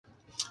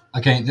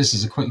Okay, this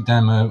is a quick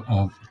demo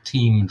of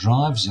Team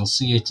Drives. You'll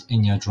see it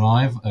in your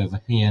drive over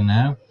here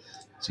now.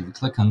 So if you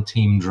click on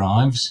Team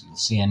Drives, you'll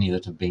see any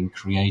that have been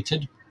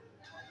created.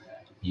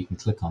 You can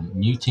click on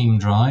New Team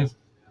Drive,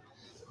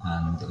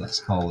 and let's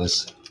call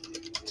this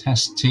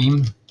Test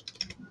Team,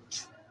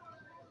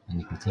 and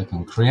you can click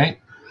on Create.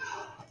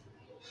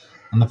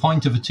 And the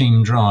point of a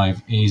team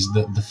drive is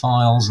that the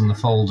files and the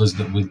folders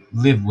that would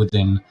live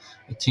within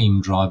a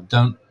team drive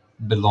don't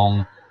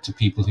belong to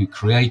people who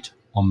create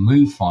or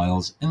move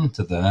files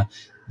into there.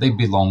 They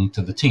belong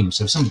to the team.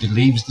 So if somebody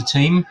leaves the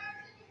team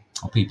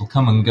or people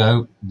come and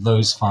go,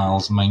 those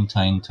files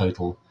maintain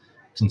total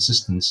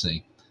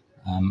consistency.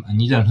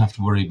 And you don't have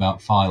to worry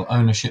about file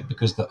ownership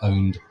because they're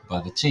owned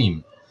by the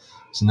team.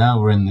 So now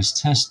we're in this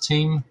test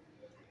team.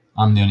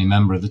 I'm the only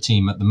member of the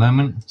team at the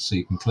moment, so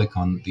you can click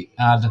on the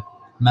Add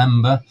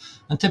Member,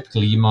 and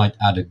typically you might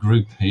add a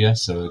group here,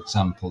 so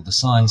example the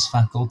science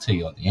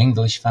faculty or the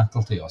English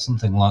faculty or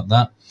something like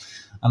that,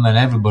 and then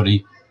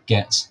everybody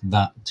gets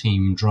that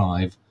team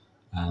drive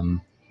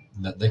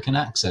that they can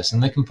access,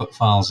 and they can put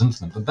files into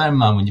them. But bear in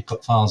mind, when you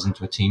put files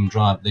into a team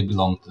drive, they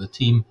belong to the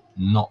team,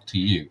 not to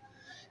you.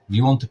 If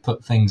you want to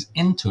put things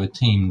into a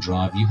team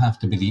drive, you have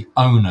to be the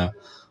owner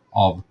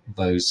of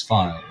those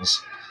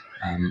files.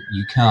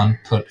 You can't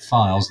put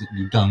files that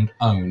you don't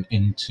own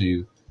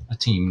into a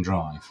team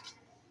drive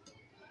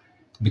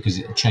because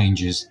it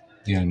changes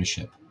the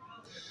ownership.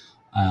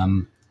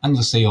 And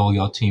you'll see all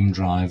your team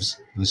drives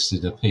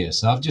listed up here.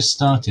 So I've just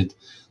started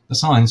the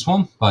science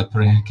one by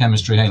putting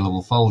chemistry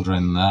A-level folder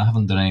in there. I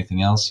haven't done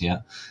anything else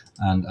yet.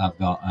 And I've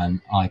got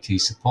an IT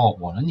support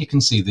one. And you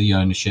can see the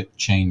ownership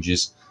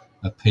changes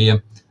up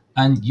here.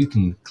 And you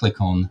can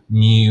click on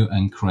New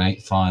and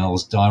create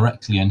files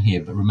directly in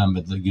here. But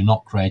remember that you're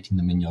not creating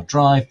them in your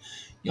drive.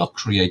 You're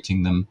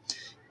creating them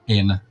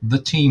in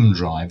the team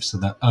drive, so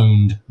they're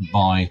owned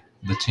by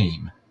the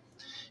team.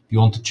 If you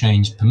want to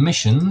change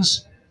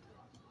permissions,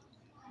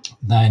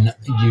 then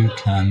you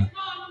can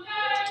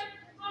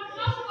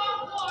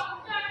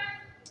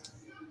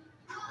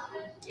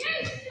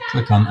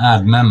click on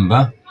Add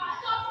Member,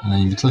 and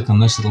then you click on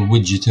this little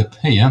widget up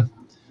here,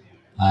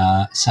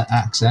 Set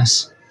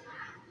Access.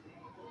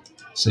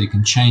 So you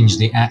can change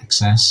the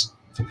access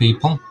for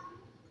people,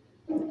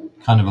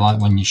 kind of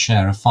like when you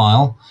share a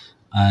file.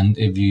 And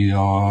if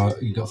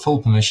you've got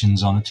full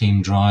permissions on a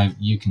team drive,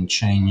 you can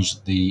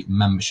change the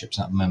memberships.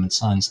 At the moment,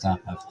 science staff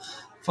have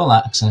full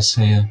access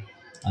here,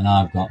 and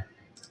I've got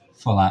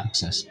full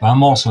access. But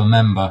I'm also a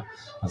member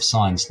of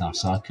science staff,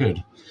 so I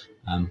could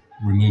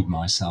remove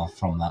myself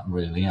from that,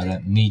 really. I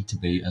don't need to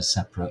be a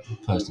separate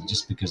person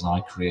just because I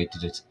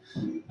created it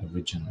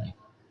originally.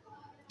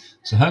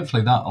 So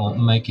hopefully that will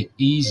make it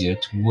easier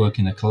to work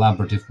in a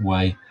collaborative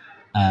way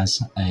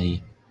as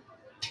a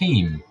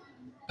team.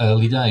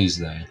 Early days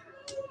though.